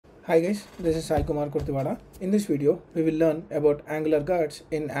Hi guys, this is Sai Kumar Kurtiwada. In this video, we will learn about Angular guards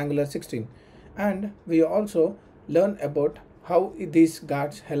in Angular 16, and we also learn about how these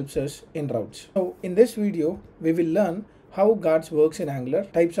guards helps us in routes. So in this video, we will learn how guards works in Angular,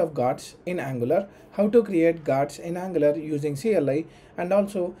 types of guards in Angular, how to create guards in Angular using CLI, and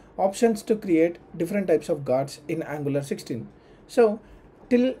also options to create different types of guards in Angular 16. So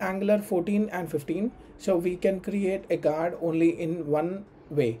till Angular 14 and 15, so we can create a guard only in one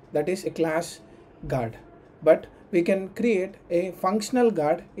way, that is a class guard, but we can create a functional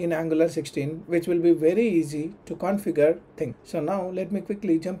guard in Angular 16, which will be very easy to configure things. So now let me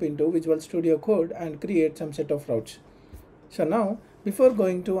quickly jump into Visual Studio Code and create some set of routes. So now before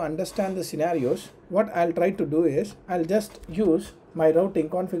going to understand the scenarios, what I'll try to do is I'll just use my routing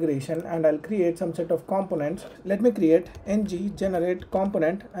configuration and I'll create some set of components. Let me create ng generate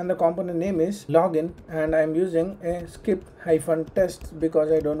component, and the component name is login, and I'm using a skip-test because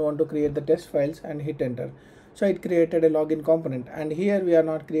I don't want to create the test files, and hit enter. So it created a login component, and here we are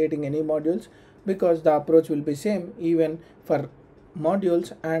not creating any modules because the approach will be same even for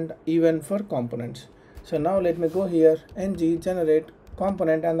modules and even for components. So now let me go here, ng generate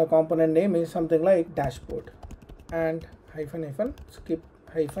component, and the component name is something like dashboard, and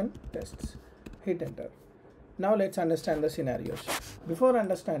skip-tests, hit enter. Now let's understand the scenarios. Before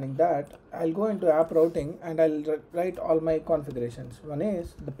understanding that, I'll go into app routing and I'll write all my configurations. One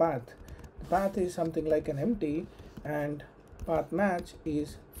is the path. The path is something like an empty, and path match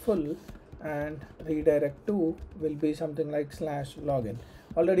is full, and redirect to will be something like /login.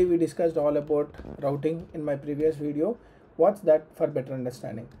 Already we discussed all about routing in my previous video. Watch that for better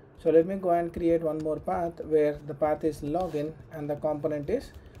understanding. So let me go and create one more path where the path is login and the component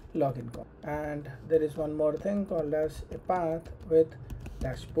is login. And there is one more thing called as a path with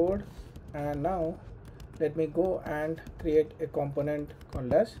dashboard. And now let me go and create a component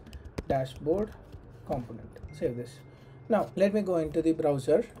called as dashboard component. Save this. Now let me go into the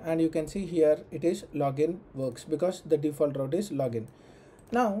browser, and you can see here it is login works because the default route is login.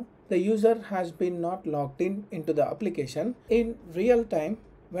 Now the user has been not logged into the application. In real time,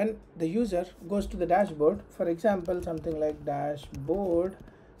 when the user goes to the dashboard, for example something like dashboard,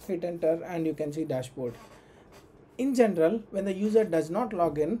 hit enter, and you can see dashboard. In general, when the user does not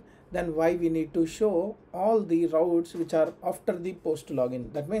log in, then why we need to show all the routes which are after the post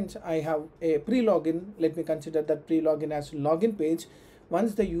login. That means I have a pre-login. Let me consider that pre-login as login page.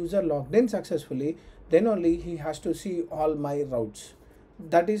 Once the user logged in successfully, then only he has to see all my routes.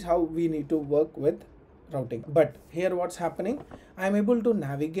 That is how we need to work with routing. But here what's happening, I'm able to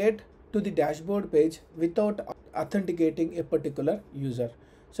navigate to the dashboard page without authenticating a particular user.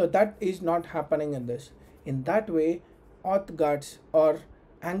 So that is not happening in this. In that way, auth guards or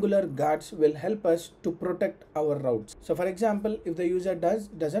Angular guards will help us to protect our routes. So for example, if the user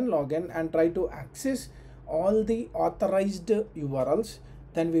doesn't log in and try to access all the authorized URLs,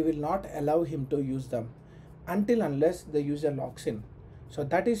 then we will not allow him to use them unless the user logs in. So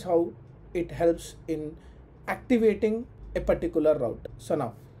that is how it helps in activating a particular route. So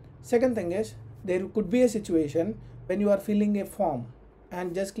now, second thing is, there could be a situation when you are filling a form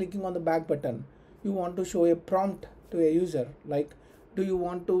and just clicking on the back button, you want to show a prompt to a user like, do you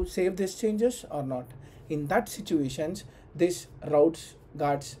want to save these changes or not? In that situations, this routes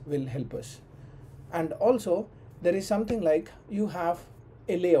guards will help us. And also there is something like you have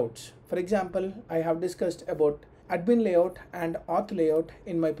a layouts. For example, I have discussed about admin layout and auth layout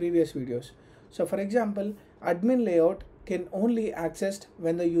in my previous videos. So for example, admin layout can only accessed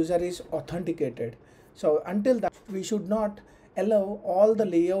when the user is authenticated. So until that, we should not allow all the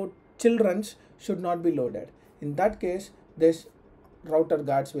layout children's should not be loaded. In that case, this router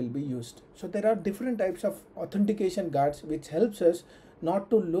guards will be used. So there are different types of authentication guards which helps us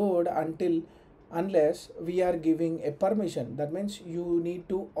not to load unless we are giving a permission. That means you need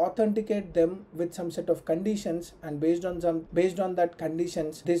to authenticate them with some set of conditions, and based on that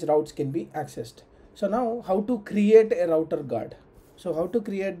conditions, these routes can be accessed. So now how to create a router guard. So how to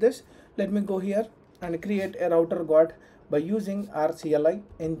create this? Let me go here and create a router guard by using our CLI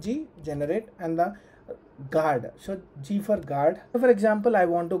ng generate and the guard. So G for guard. So for example, I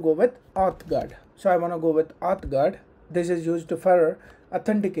want to go with auth guard. So I want to go with auth guard. This is used for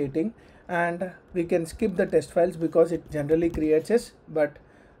authenticating, and we can skip the test files because it generally creates this. But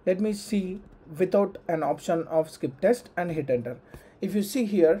let me see without an option of skip test and hit enter. If you see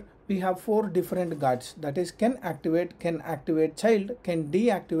here, we have 4 different guards, that is can activate child, can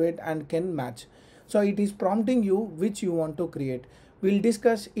deactivate, and can match. So it is prompting you which you want to create. We'll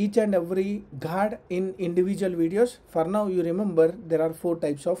discuss each and every guard in individual videos. For now, you remember there are 4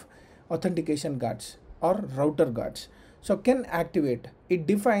 types of authentication guards or router guards. So can activate, it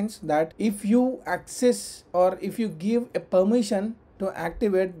defines that if you access or if you give a permission to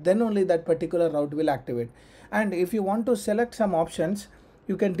activate, then only that particular route will activate. And if you want to select some options,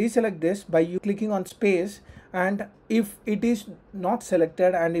 you can deselect this by you clicking on space, and if it is not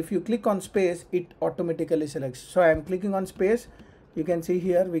selected and if you click on space, it automatically selects. So I am clicking on space. You can see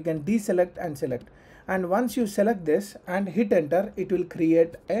here we can deselect and select, and once you select this and hit enter, it will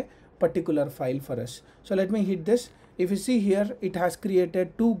create a particular file for us. So let me hit this. If you see here, it has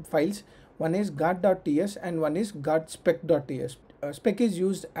created two files. One is guard.ts and one is guardspec.ts. Spec is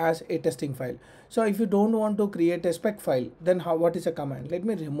used as a testing file. So if you don't want to create a spec file, then what is a command? Let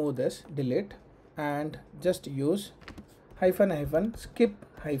me remove this, delete, and just use skip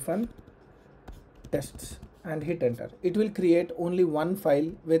tests and hit enter. It will create only one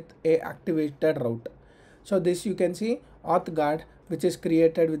file with a activated route. So this you can see auth guard, which is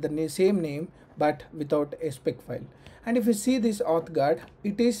created with the same name but without a spec file. And if you see this auth guard,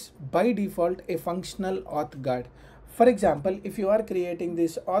 it is by default a functional auth guard. For example, if you are creating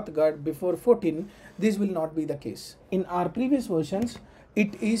this auth guard before 14, this will not be the case. In our previous versions,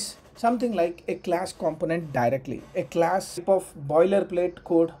 it is something like a class component directly, a class type of boilerplate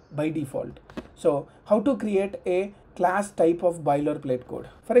code by default. So how to create a class type of boilerplate code?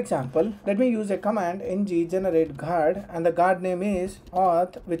 For example, let me use a command ng generate guard, and the guard name is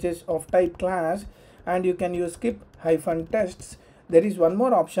auth, which is of type class, and you can use skip -tests. There is one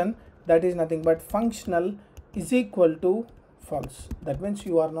more option, that is nothing but functional is equal to false. That means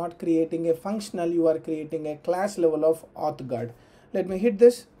you are not creating a functional, you are creating a class level of auth guard. Let me hit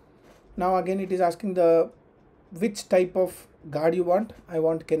this. Now again it is asking the which type of guard you want. I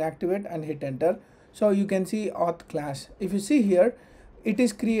want can activate and hit enter. So you can see auth class. If you see here, it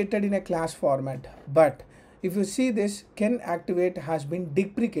is created in a class format, but if you see this can activate has been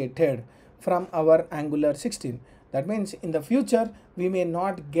deprecated from our Angular 16. That means in the future we may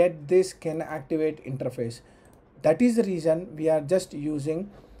not get this can activate interface. That is the reason we are just using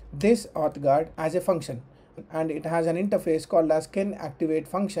this auth guard as a function, and it has an interface called as can activate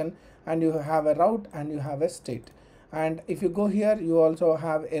function, and you have a route and you have a state. And if you go here, you also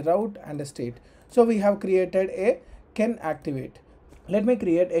have a route and a state. So we have created a can activate. Let me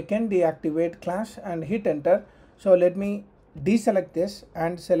create a can deactivate class and hit enter. So let me deselect this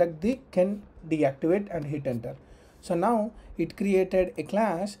and select the can deactivate and hit enter. So now it created a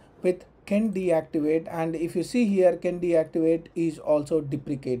class with can deactivate, and if you see here, can deactivate is also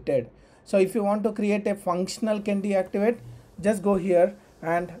deprecated. So if you want to create a functional can deactivate, just go here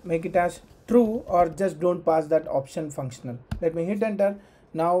and make it as true, or just don't pass that option functional. Let me hit enter.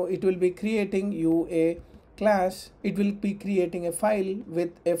 Now it will be creating you a class. It will be creating a file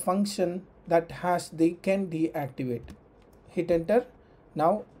with a function that has the can deactivate. Hit enter.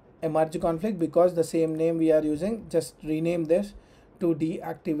 Now a merge conflict, because the same name we are using, just rename this to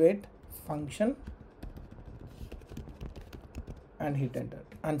deactivate function and hit enter.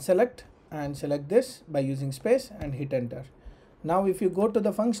 Unselect and select this by using space and hit enter. Now if you go to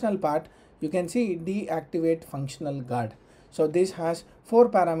the functional part, you can see deactivate functional guard. So this has 4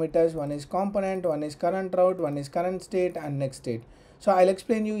 parameters. One is component, one is current route, one is current state, and next state. So I'll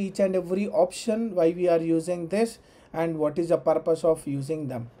explain you each and every option, why we are using this and what is the purpose of using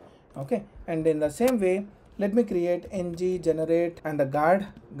them. Okay, and in the same way, let me create ng generate, and the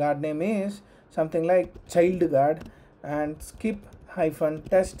guard name is something like child guard, and skip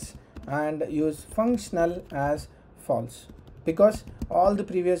 -tests and use functional as false, because all the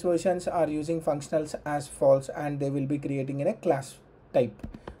previous versions are using functionals as false and they will be creating in a class type.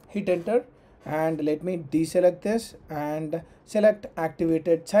 Hit enter, and let me deselect this and select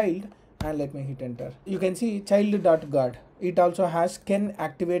activated child, and let me hit enter. You can see child.guard. It also has can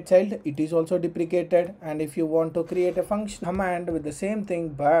activate child. It is also deprecated. And if you want to create a function command with the same thing,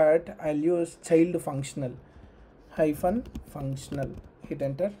 but I'll use child functional -functional. Hit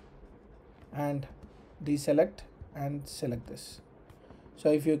enter and deselect and select this.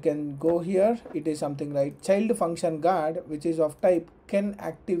 So if you can go here, it is something like child function guard, which is of type can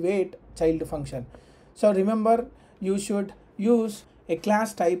activate child function. So remember, you should use a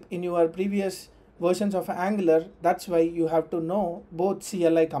class type in your previous versions of Angular. That's why you have to know both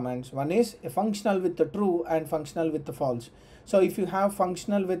CLI commands. One is a functional with the true and functional with the false. So if you have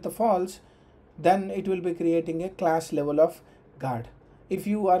functional with the false, then it will be creating a class level of guard. If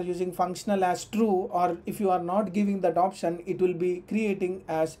you are using functional as true, or if you are not giving that option, it will be creating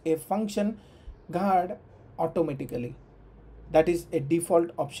as a function guard automatically. That is a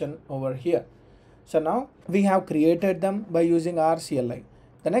default option over here. So now we have created them by using our CLI.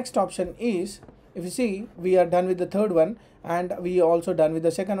 The next option is if you see, we are done with the third one, and we also done with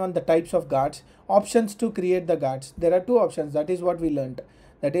the second one, the types of guards, options to create the guards. There are two options. That is what we learned.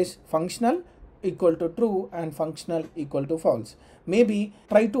 That is functional equal to true and functional equal to false. Maybe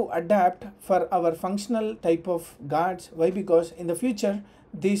try to adapt for our functional type of guards. Why? Because in the future,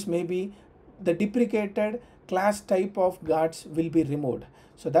 this may be the deprecated class type of guards will be removed.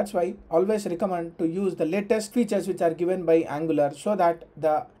 So that's why always recommend to use the latest features which are given by Angular, so that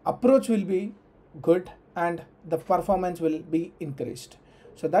the approach will be good and the performance will be increased.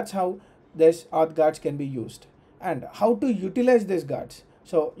 So that's how this auth guards can be used, and how to utilize these guards.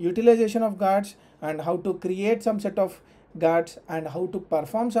 So utilization of guards and how to create some set of guards and how to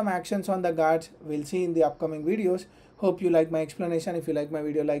perform some actions on the guards we'll see in the upcoming videos. Hope you like my explanation. If you like my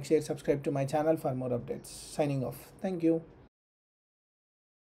video, like, share, subscribe to my channel for more updates. Signing off. Thank you.